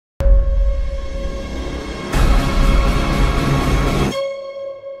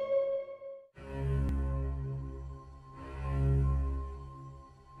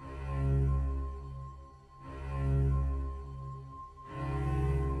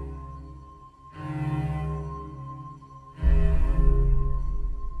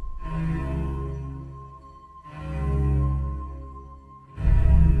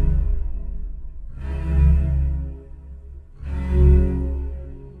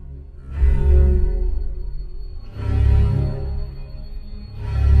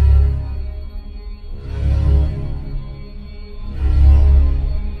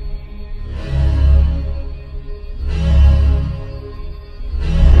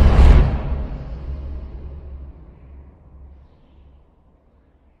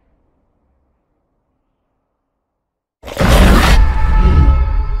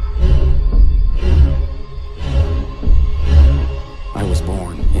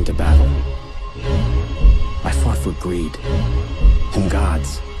for greed. And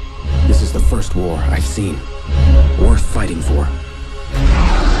gods, this is the first war I've seen. Worth fighting for.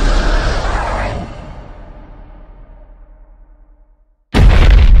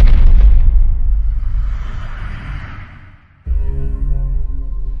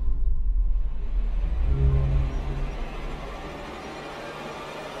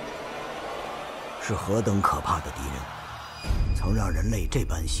 是何等可怕的敌人，曾让人类这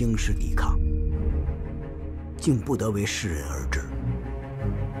般兴师抵抗，竟不得为世人而知。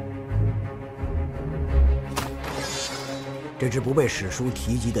这支不被史书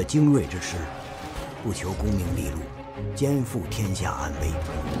提及的精锐之师，不求功名利禄，肩负天下安危，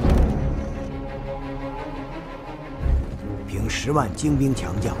凭10万精兵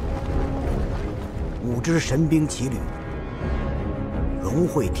强将，5支神兵骑旅，融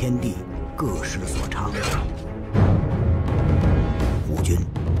汇天地各师所长。胡军、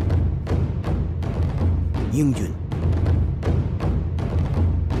英军、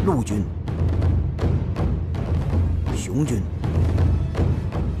陆军、熊军、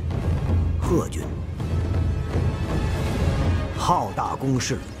贺军，浩大攻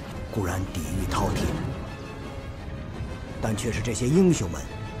势固然抵御饕餮，但却是这些英雄们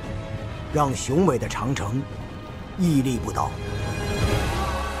让雄伟的长城屹立不倒。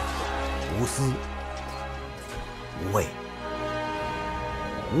 无私、无畏、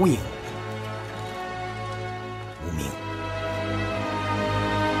无影、无名，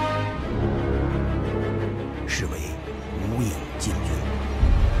是为无影进军。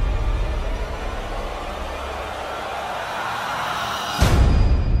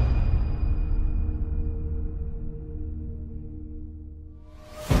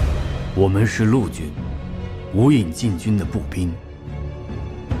我们是陆军，无影进军的步兵。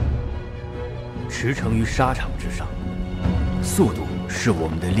 驰骋于沙场之上，速度是我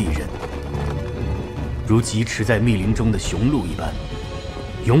们的利刃，如疾驰在密林中的雄鹿一般，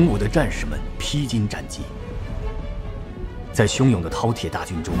勇武的战士们披荆斩棘，在汹涌的饕餮大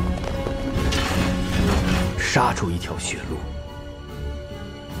军中杀出一条血路。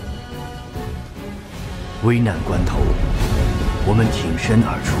危难关头，我们挺身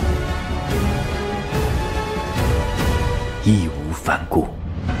而出，义无反顾。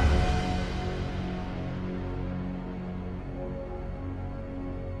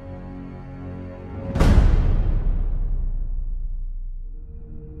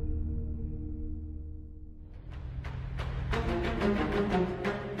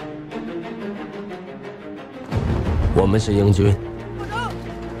 我们是英军，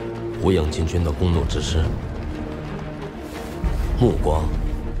无影进军的弓弩之师，目光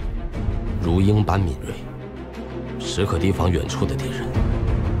如鹰般敏锐，时刻提防远处的敌人。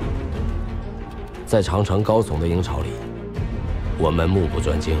在长城高耸的营巢里，我们目不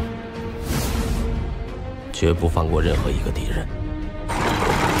转睛，绝不放过任何一个敌人。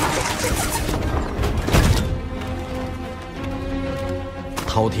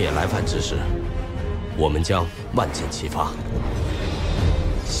饕餮来犯之时， 我们将万箭齐发，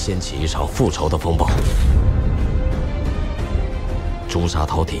掀起一场复仇的风暴，诛杀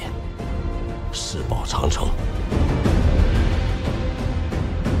饕餮，誓保长城。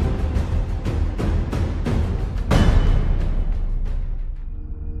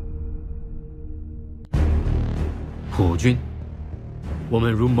普军，我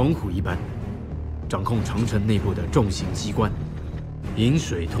们如猛虎一般，掌控长城内部的重型机关，引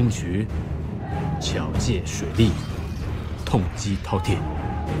水通渠。 巧借水利，痛击饕餮。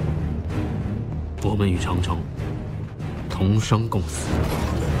我们与长城同生共死，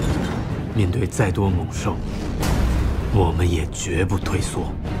面对再多猛兽，我们也绝不退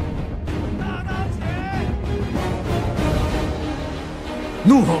缩。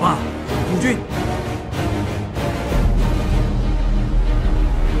怒吼吧，虎军！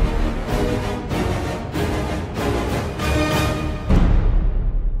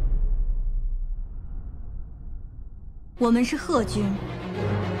 我们是贺军，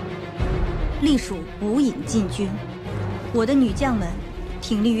隶属无影进军。我的女将们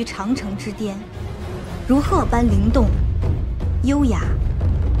挺立于长城之巅，如鹤般灵动、优雅。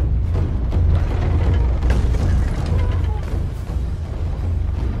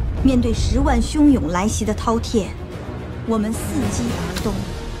面对10万汹涌来袭的饕餮，我们伺机而动，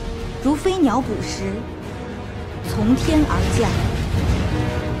如飞鸟捕食，从天而降。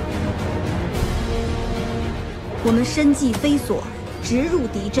 我们身骑飞索，直入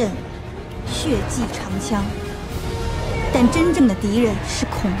敌阵，血迹长枪。但真正的敌人是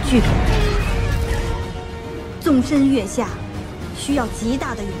恐惧。纵身跃下，需要极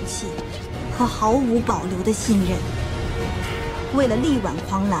大的勇气和毫无保留的信任。为了力挽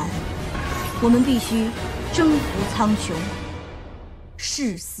狂澜，我们必须征服苍穹，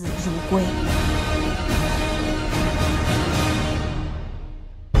视死如归。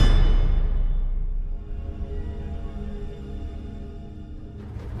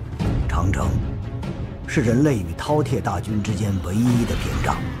长城是人类与饕餮大军之间唯一的屏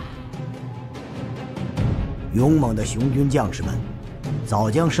障。勇猛的雄军将士们早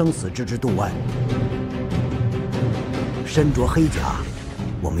将生死置之度外。身着黑甲，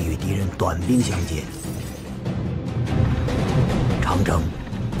我们与敌人短兵相接。长城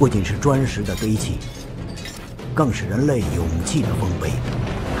不仅是砖石的堆砌，更是人类勇气的丰碑。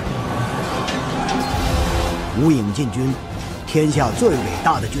无影进军，天下最伟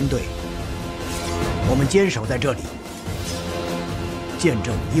大的军队。我们坚守在这里，见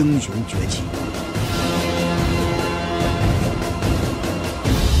证英雄崛起。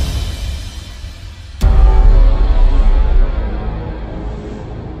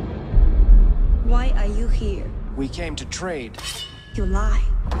Why are you here? We came to trade. You lie.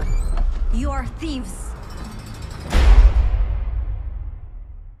 You are thieves.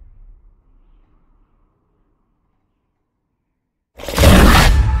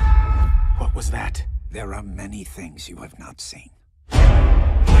 What was that? There are many things you have not seen.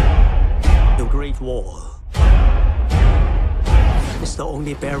 The Great Wall is the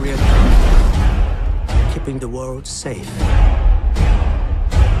only barrier keeping the world safe.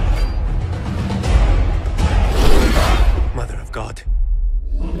 Mother of God.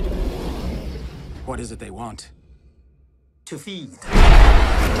 What is it they want? To feed.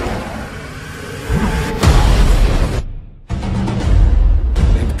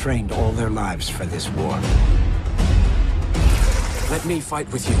 They've trained all their lives for this war. Let me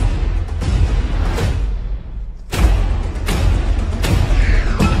fight with you.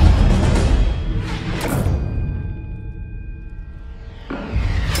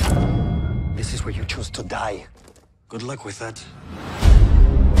 This is where you choose to die. Good luck with that.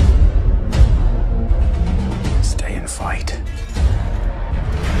 Stay and fight.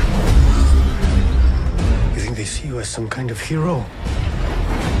 You think they see you as some kind of hero?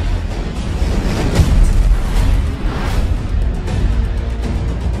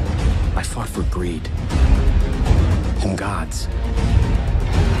 I fought for greed and gods.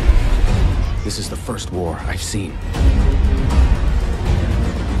 This is the first war I've seen.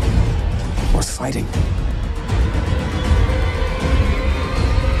 Worth fighting.